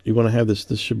front, you want to have this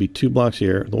should be 2 blocks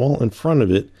here. The wall in front of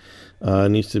it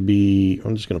needs to be,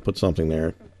 I'm just going to put something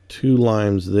there, 2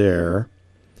 limes there.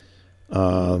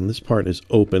 This part is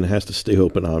open, has to stay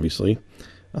open, obviously.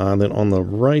 Then on the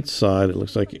right side, it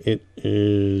looks like it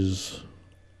is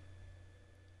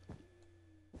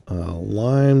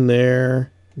lime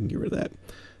there. You can get rid of that.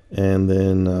 And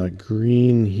then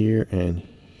green here and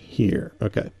here.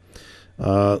 Okay.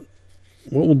 What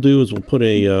we'll do is we'll put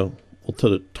a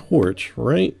torch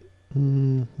right.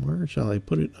 Where shall I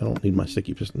put it? I don't need my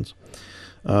sticky pistons.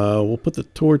 We'll put the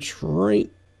torch right.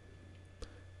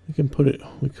 We could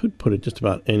put it just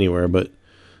about anywhere, but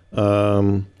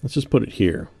let's just put it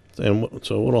here. And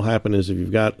so what'll happen is if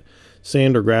you've got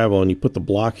sand or gravel and you put the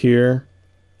block here,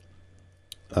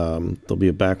 there'll be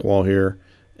a back wall here,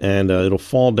 and it'll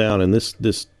fall down, and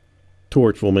this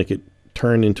torch will make it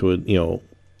turn into a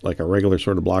like a regular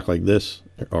sort of block like this,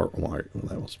 or well,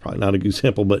 that was probably not a good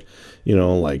example, but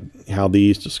like how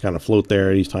these just kind of float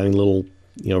there, these tiny little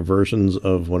versions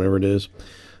of whatever it is.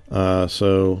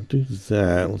 So do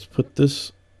that. Let's put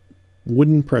this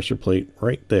wooden pressure plate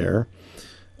right there.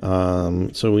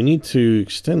 So we need to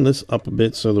extend this up a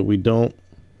bit so that we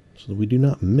do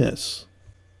not miss.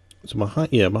 So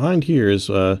behind here is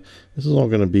this is all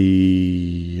going to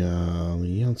be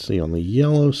let's see, on the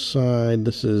yellow side.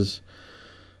 This is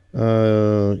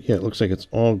it looks like it's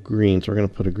all green. So we're going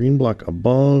to put a green block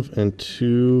above and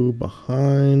 2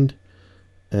 behind,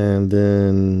 And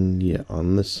then, yeah,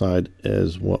 on this side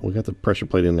as well. We got the pressure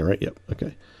plate in there, right? Yep.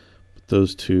 Okay. Put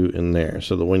those two in there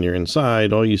so that when you're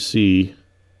inside, all you see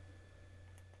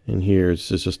in here is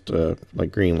just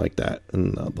like green like that.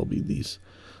 And there'll be these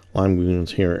lime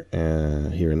greens here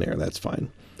and here and there. That's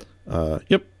fine.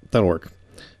 Yep, that'll work.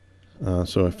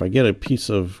 So if I get a piece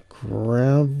of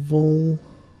gravel,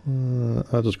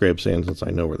 I'll just grab sand since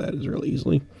I know where that is really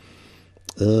easily.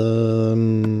 All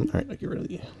right, I'll get rid of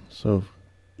the. So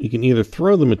you can either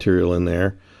throw the material in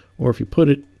there, or if you put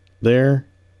it there,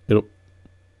 it'll.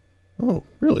 Oh,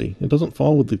 really? It doesn't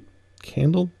fall with the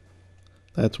candle?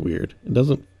 That's weird. It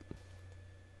doesn't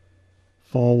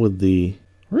fall with the.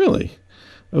 Really?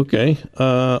 Okay.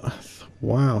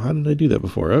 Wow. How did I do that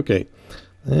before? Okay.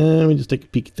 Let me just take a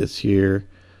peek at this here.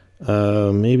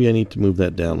 Maybe I need to move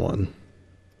that down one.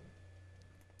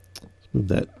 Let's move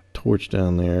that torch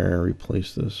down there.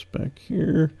 Replace this back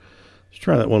here. Let's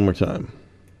try that one more time.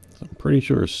 So I'm pretty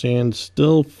sure sand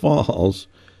still falls.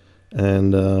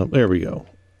 And there we go.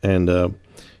 And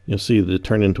you'll see that it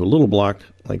turned into a little block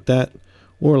like that.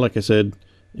 Or like I said,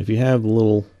 if you have the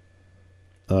little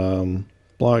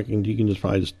block, you can just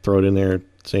probably just throw it in there.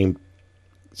 Same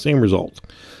result.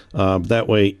 That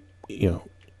way, you know,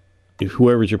 if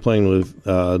whoever's you're playing with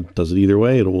does it either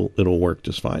way, it'll work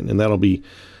just fine. And that'll be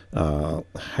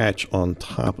hatch on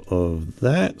top of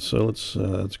that. So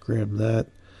let's grab that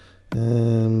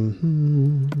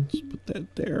and let's put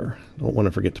that there. Don't want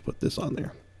to forget to put this on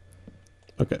there.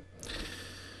 Okay.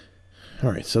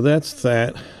 All right. So that's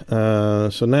that.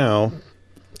 So now,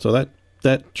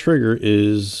 that trigger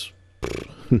is.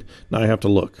 Now I have to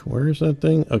look. Where is that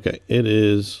thing? Okay, it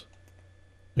is.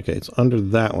 Okay, it's under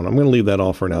that one. I'm going to leave that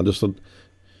off for now, just so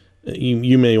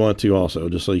you may want to also,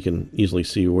 just so you can easily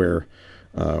see where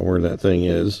that thing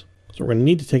is. So we're going to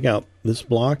need to take out this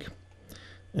block,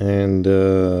 and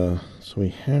so we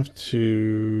have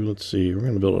to. Let's see. We're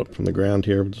going to build it up from the ground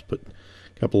here. We'll just put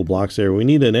a couple of blocks there. We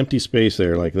need an empty space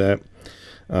there like that.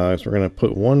 So we're going to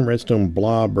put one redstone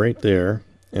blob right there,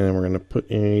 and we're going to put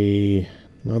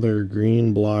another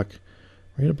green block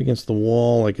right up against the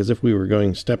wall, like as if we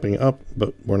were stepping up,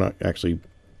 but we're not actually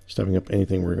stepping up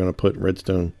anything. We're going to put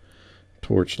redstone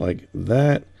torch like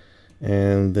that,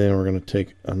 and then we're going to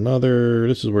take another.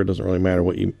 This is where it doesn't really matter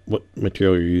what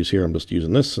material you use here. I'm just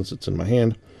using this since it's in my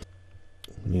hand.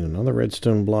 We need another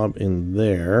redstone blob in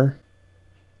there,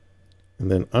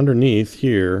 and then underneath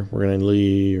here we're going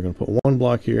to put one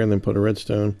block here, and then put a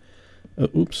redstone.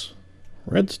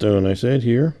 Redstone. I said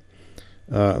here.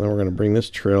 And then we're going to bring this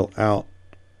trail out.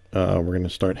 We're going to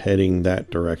start heading that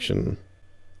direction.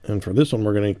 And for this one,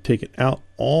 we're going to take it out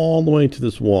all the way to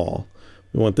this wall.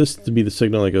 We want this to be the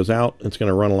signal that goes out. It's going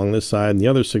to run along this side, and the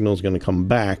other signal is going to come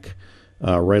back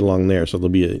right along there. So there'll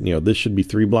be this should be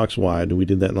 3 blocks wide, and we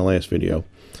did that in the last video.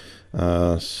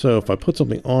 So if I put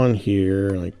something on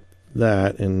here like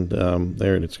that, and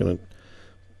there, it's going to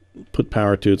put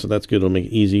power to it, so that's good. It'll make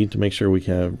it easy to make sure we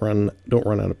don't run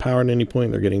out of power at any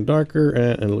point. They're getting darker,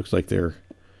 and it looks like they're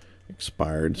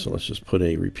expired. So let's just put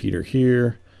a repeater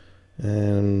here,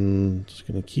 and it's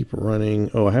going to keep running.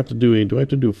 Oh, I have to do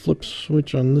a flip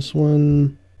switch on this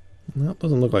one? No, it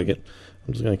doesn't look like it.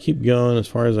 I'm just going to keep going as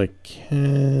far as I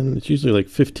can. It's usually like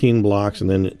 15 blocks, and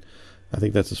then I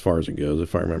think that's as far as it goes,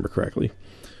 if I remember correctly.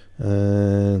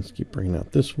 Let's keep bringing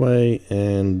out this way,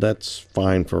 and that's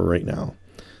fine for right now.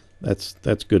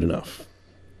 That's good enough.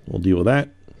 We'll deal with that.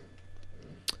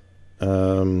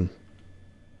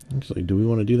 Actually, do we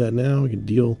want to do that now? We can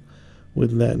deal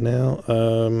with that now.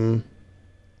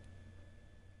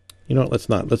 You know what? Let's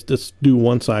not. Let's just do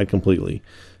one side completely.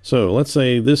 So let's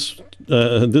say this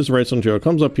redstone trail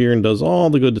comes up here and does all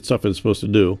the good stuff it's supposed to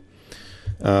do.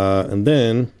 And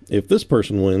then if this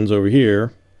person wins over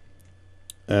here,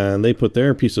 and they put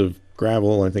their piece of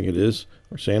gravel, I think it is,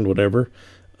 or sand, whatever,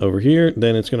 over here,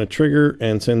 then it's going to trigger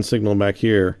and send signal back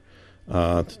here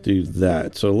to do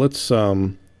that. So let's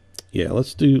do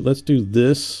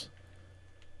this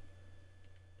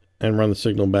and run the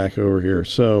signal back over here.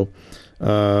 So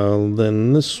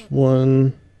then this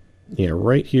one,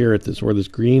 right here at this where this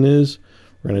green is,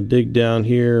 we're going to dig down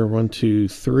here. 1, 2,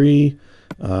 3.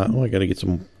 I got to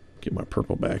get my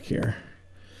purple back here.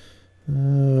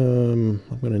 I'm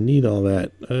going to need all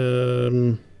that.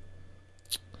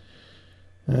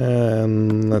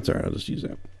 And that's all right. I'll just use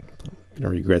that. I'm going to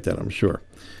regret that, I'm sure.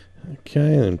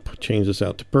 Okay, and change this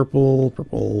out to purple,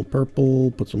 purple,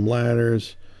 purple. Put some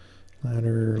ladders.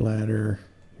 Ladder.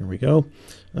 Here we go.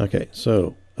 Okay,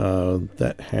 so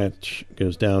that hatch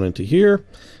goes down into here.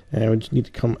 And we just need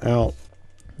to come out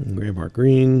and grab our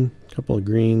green. Couple of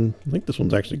green. I think this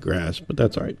one's actually grass, but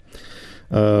that's all right.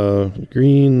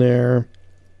 Green there.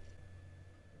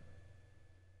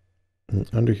 And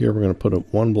under here, we're going to put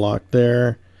up one block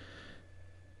there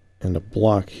and a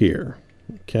block here.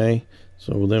 Okay,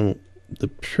 so then the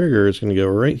trigger is going to go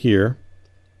right here.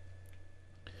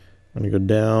 I'm going to go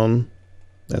down.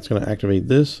 That's going to activate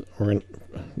this.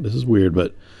 This is weird,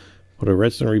 but put a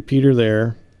redstone repeater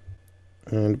there.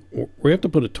 And we have to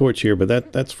put a torch here,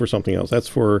 but that's for something else. That's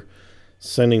for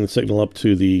sending the signal up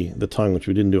to the tongue, which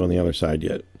we didn't do on the other side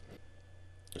yet.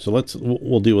 So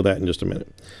we'll deal with that in just a minute.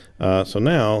 So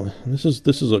now this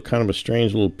is a kind of a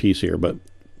strange little piece here, but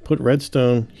put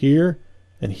redstone here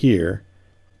and here.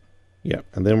 Yeah,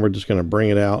 and then we're just going to bring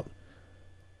it out.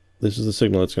 This is the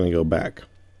signal that's going to go back.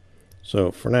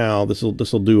 So for now, this will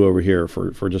do over here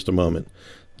for just a moment.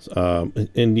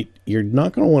 And you're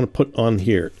not going to want to put on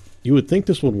here. You would think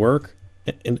this would work,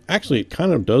 and actually it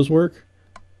kind of does work.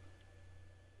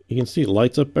 You can see it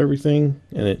lights up everything,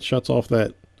 and it shuts off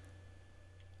that.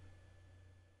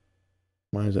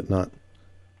 Why is it not?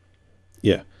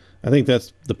 Yeah, I think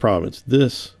that's the problem. It's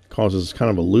this causes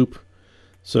kind of a loop.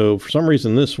 So for some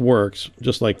reason this works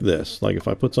just like this. Like if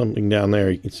I put something down there,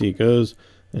 you can see it goes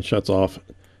and shuts off.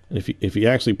 And if you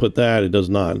actually put that, it does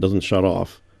not. It doesn't shut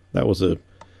off.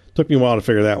 Took me a while to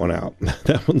figure that one out.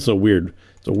 That one's so weird.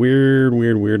 It's a weird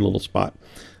little spot.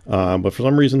 But for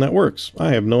some reason that works.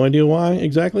 I have no idea why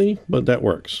exactly, but that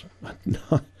works.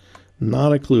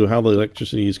 Not a clue how the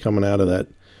electricity is coming out of that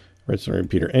redstone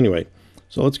repeater. Anyway,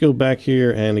 so let's go back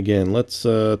here, and again, let's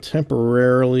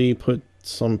temporarily put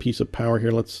some piece of power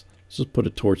here. Let's just put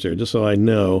a torch there, just so I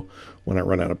know when I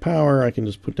run out of power, I can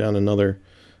just put down another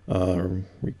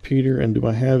repeater. And do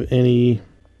I have any?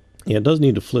 Yeah, it does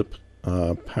need to flip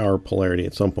power polarity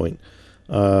at some point.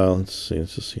 Let's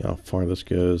just see how far this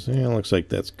goes. Yeah, looks like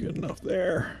that's good enough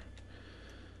there.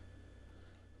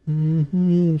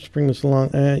 Let's bring this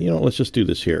along. Let's just do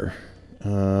this here.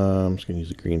 I'm just going to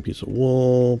use a green piece of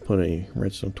wool, put a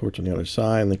redstone torch on the other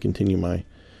side, and then continue my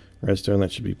redstone.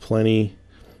 That should be plenty.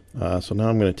 So now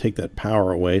I'm going to take that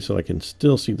power away so I can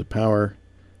still see the power.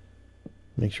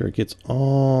 Make sure it gets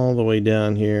all the way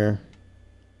down here.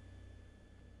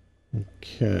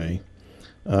 Okay.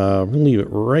 We'll leave it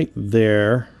right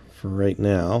there for right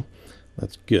now.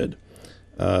 That's good.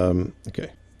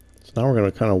 Okay. So now we're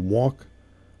going to kind of walk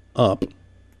up.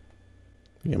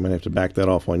 I might have to back that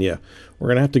off one. Yeah. We're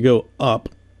going to have to go up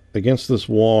against this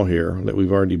wall here that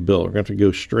we've already built. We're going to have to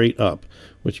go straight up,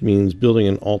 which means building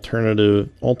an alternate,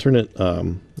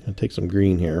 take some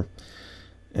green here.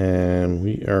 And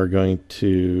we are going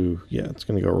to, yeah, it's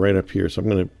going to go right up here. So I'm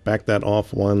going to back that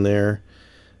off one there.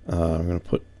 I'm going to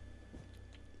put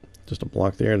just a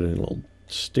block there, and a little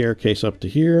staircase up to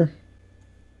here.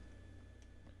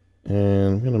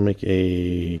 And I'm going to make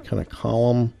a kind of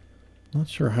column. Not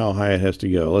sure how high it has to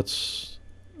go. Let's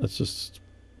just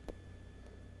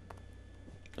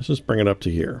bring it up to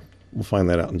here. We'll find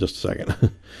that out in just a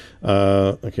second.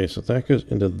 Okay, so that goes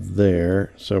into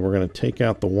there. So we're going to take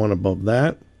out the one above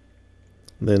that.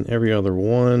 Then every other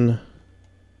one.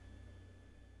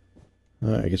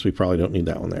 I guess we probably don't need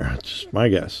that one there. Just my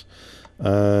guess.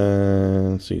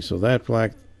 Let's see. So that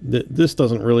black, this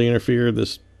doesn't really interfere.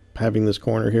 Having this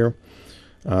corner here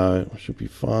should be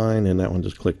fine. And that one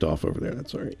just clicked off over there.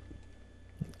 That's all right.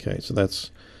 Okay, so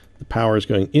that's the power is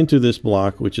going into this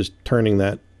block, which is turning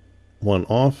that one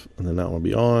off, and then that one will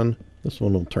be on. This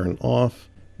one will turn off.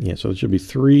 Yeah, so it should be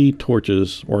 3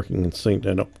 torches working in sync.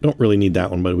 I don't really need that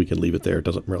one, but we can leave it there. It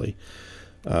doesn't really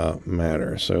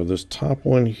matter. So this top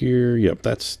one here, yep,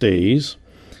 that stays,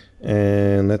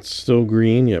 and that's still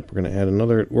green. Yep, we're going to add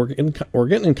another. We're getting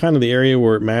in kind of the area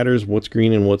where it matters what's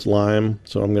green and what's lime.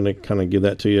 So I'm going to kind of give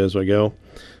that to you as I go,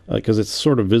 because it's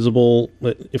sort of visible.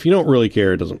 If you don't really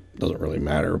care, it doesn't really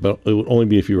matter. But it would only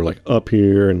be if you were like up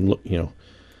here and look,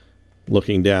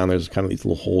 looking down. There's kind of these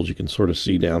little holes you can sort of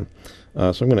see down. So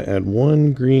I'm going to add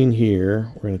 1 green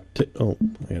here. We're going to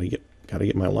I gotta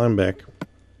get my lime back.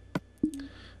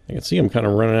 I can see I'm kind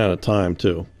of running out of time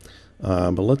too.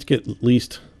 But let's get at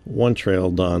least 1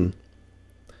 trail done,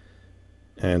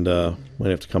 and might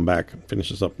have to come back and finish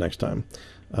this up next time.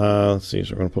 Let's see.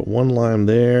 So we're going to put 1 lime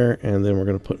there, and then we're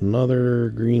going to put another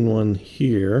green one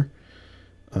here.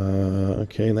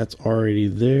 Okay, that's already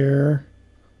there.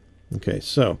 Okay,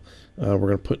 so we're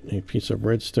going to put a piece of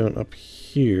redstone up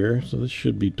here. So this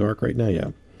should be dark right now.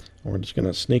 Yeah. We're just going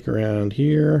to snake around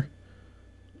here,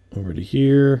 over to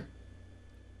here.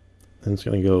 Then it's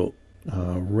going to go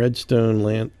redstone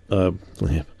lamp, a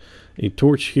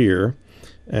torch here.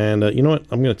 And you know what?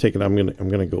 I'm going to take it. I'm going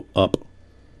to go up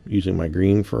using my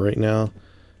green for right now.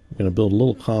 I'm going to build a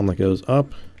little column that goes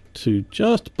up to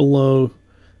just below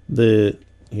the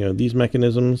these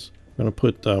mechanisms. I'm going to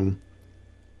put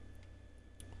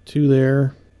 2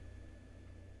 there,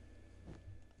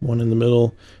 one in the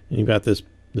middle, and you've got this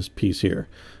piece here.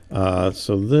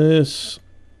 So this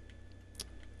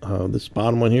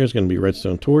bottom one here is going to be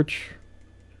redstone torch.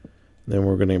 Then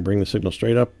we're going to bring the signal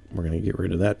straight up. We're going to get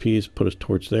rid of that piece, put a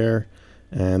torch there,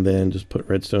 and then just put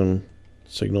redstone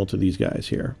signal to these guys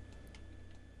here.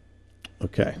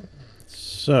 Okay,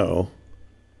 so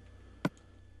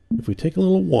if we take a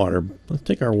little water, let's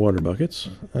take our water buckets.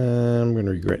 I'm going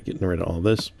to regret getting rid of all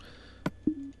this.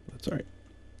 That's all right.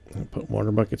 I'm going to put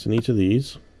water buckets in each of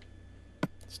these.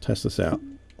 Let's test this out.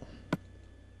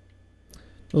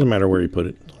 Doesn't matter where you put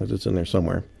it, because it's in there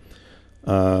somewhere.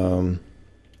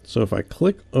 So if I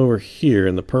click over here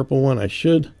in the purple one, I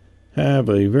should have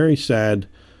a very sad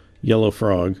yellow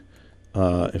frog.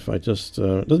 If I just,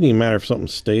 it doesn't even matter if something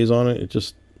stays on it. I'm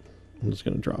just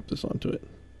going to drop this onto it.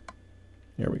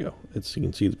 There we go. You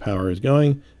can see the power is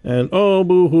going, and oh,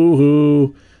 boo hoo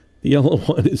hoo, the yellow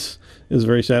one is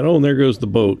very sad. Oh, and there goes the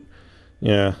boat.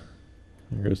 Yeah,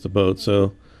 there goes the boat.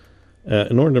 So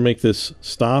in order to make this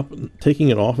stop, taking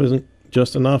it off isn't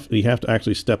just enough. You have to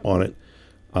actually step on it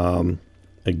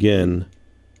again,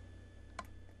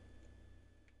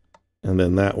 and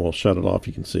then that will shut it off.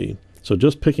 You can see. So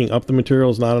just picking up the material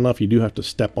is not enough. You do have to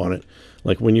step on it.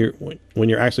 Like when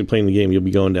you're actually playing the game, you'll be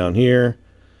going down here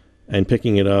and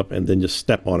picking it up, and then just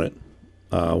step on it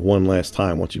one last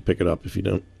time once you pick it up. If you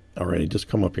don't already, just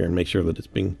come up here and make sure that it's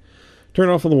being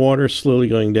turned off of the water, slowly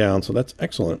going down. So that's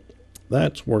excellent.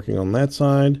 That's working on that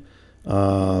side.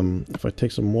 If I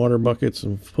take some water buckets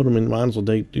and put them in, might as well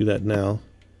do that now.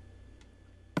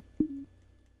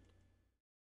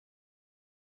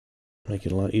 Make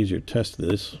it a lot easier to test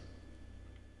this.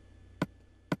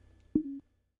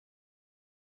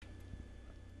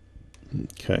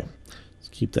 Okay, let's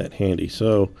keep that handy.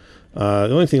 So the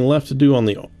only thing left to do on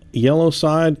the yellow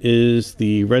side is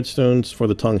the redstones for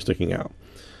the tongue sticking out.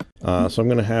 So I'm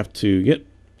going to have to get,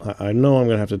 I know I'm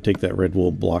going to have to take that red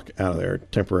wool block out of there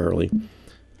temporarily.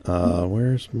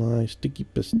 Where's my sticky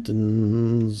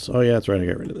pistons? Oh yeah, that's right, I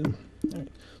got rid of them. All right.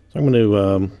 So I'm going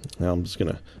to, now I'm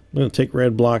going to take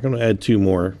red block. I'm going to add 2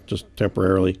 more just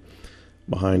temporarily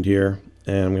behind here.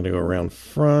 And I'm going to go around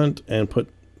front and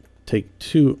take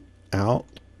 2 out,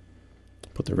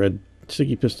 put the red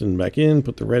sticky piston back in,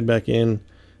 put the red back in.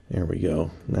 There we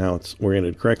go. Now it's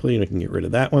oriented correctly, and I can get rid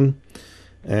of that one.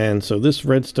 And so this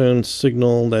redstone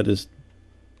signal that is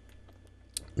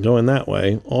going that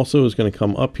way also is going to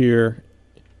come up here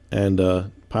and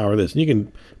power this. And you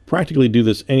can practically do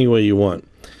this any way you want,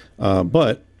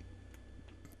 but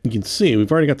you can see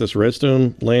we've already got this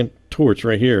redstone lamp torch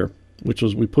right here, which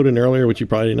was we put in earlier, which you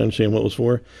probably didn't understand what it was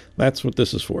for. That's what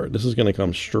this is for. This is going to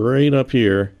come straight up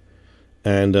here,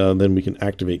 and then we can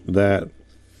activate that. What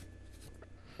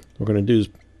we're going to do is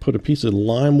put a piece of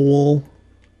lime wool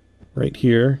right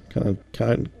here, kind of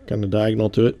diagonal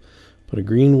to it. Put a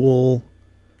green wool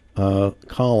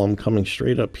column coming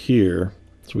straight up here.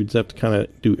 So we just have to kind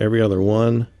of do every other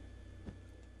one.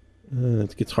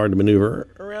 It gets hard to maneuver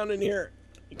around in here.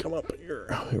 Come up here.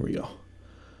 Oh, here we go.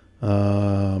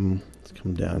 Let's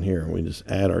come down here and we just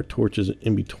add our torches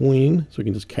in between, so we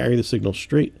can just carry the signal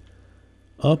straight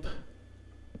up.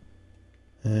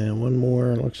 And one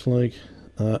more, looks like.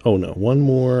 Oh no, one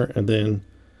more, and then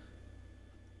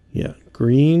yeah,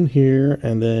 green here,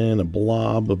 and then a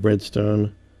blob of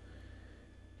redstone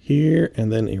here,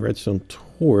 and then a redstone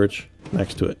torch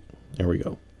next to it. There we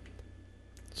go.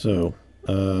 So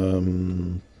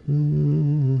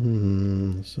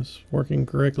is this working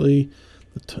correctly?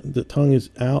 The tongue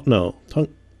is out. No,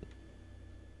 tongue.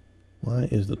 Why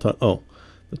is the tongue? Oh,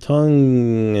 the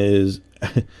tongue is,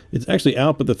 it's actually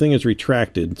out, but the thing is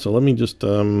retracted. So let me just,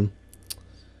 can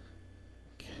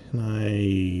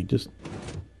I just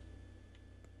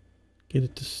get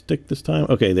it to stick this time?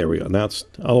 Okay, there we go. Now it's,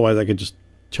 otherwise I could just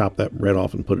chop that red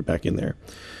off and put it back in there.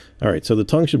 All right, so the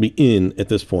tongue should be in at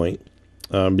this point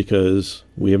because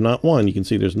we have not won. You can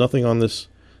see there's nothing on this,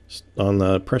 on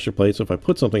the pressure plate. So if I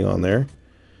put something on there,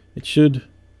 it should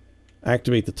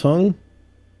activate the tongue.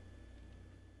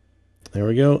 There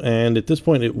we go. And at this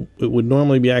point, it would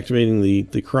normally be activating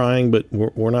the crying, but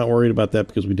we're not worried about that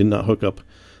because we did not hook up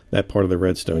that part of the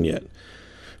redstone yet.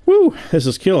 Woo! This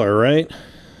is killer, right?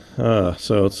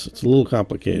 So it's a little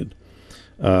complicated.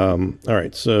 All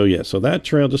right. So yeah. So that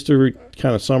trail, just to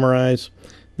kind of summarize,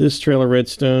 this trail of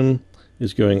redstone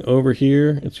is going over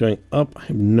here. It's going up. I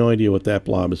have no idea what that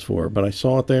blob is for, but I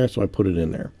saw it there, so I put it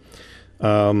in there.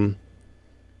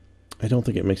 I don't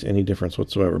think it makes any difference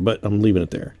whatsoever, but I'm leaving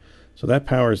it there. So that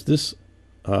powers this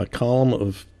column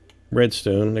of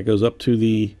redstone that goes up to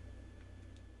the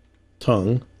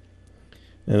tongue.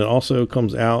 And it also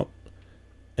comes out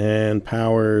and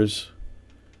powers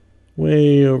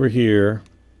way over here,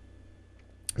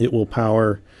 it will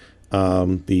power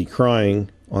the crying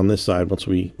on this side once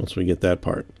we get that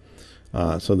part.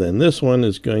 So then this one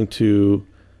is going to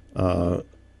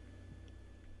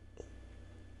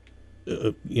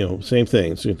same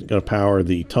thing. So it's going to power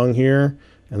the tongue here,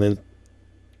 and then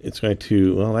it's going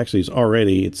to, well, actually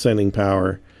it's sending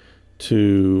power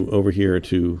to over here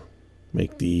to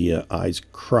make the eyes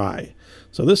cry.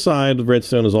 So this side of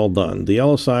redstone is all done. The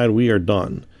yellow side, we are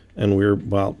done. And we're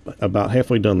about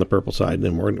halfway done the purple side.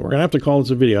 And we're going to have to call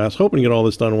this a video. I was hoping to get all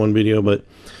this done in one video, but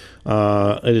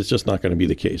it is just not going to be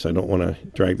the case. I don't want to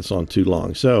drag this on too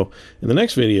long. So in the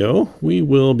next video, we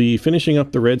will be finishing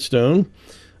up the redstone.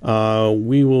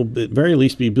 We will at very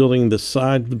least be building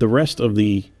the rest of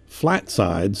the flat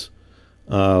sides,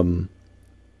 which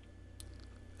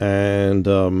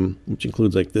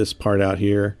includes like this part out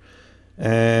here.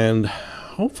 And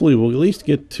hopefully we'll at least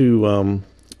get to,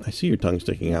 I see your tongue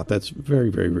sticking out. That's very,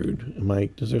 very rude.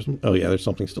 Oh yeah, there's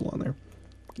something still on there.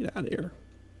 Get out of here.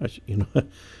 I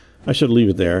should leave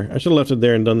it there. I should have left it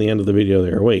there and done the end of the video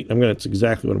there. Wait, that's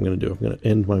exactly what I'm going to do. I'm going to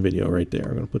end my video right there.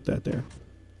 I'm going to put that there.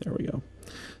 There we go.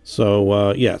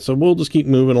 So, yeah, so we'll just keep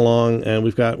moving along, and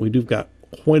we do got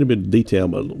quite a bit of detail,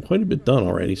 but quite a bit done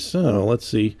already. So let's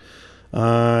see.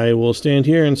 I will stand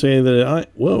here and say that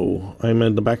I'm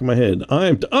in the back of my head.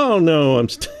 Oh no,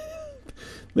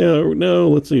 no,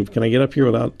 let's see. Can I get up here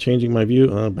without changing my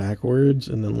view? Backwards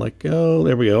and then let go.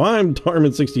 There we go. I'm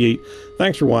Darman68.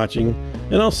 Thanks for watching,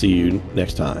 and I'll see you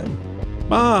next time.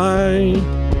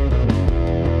 Bye.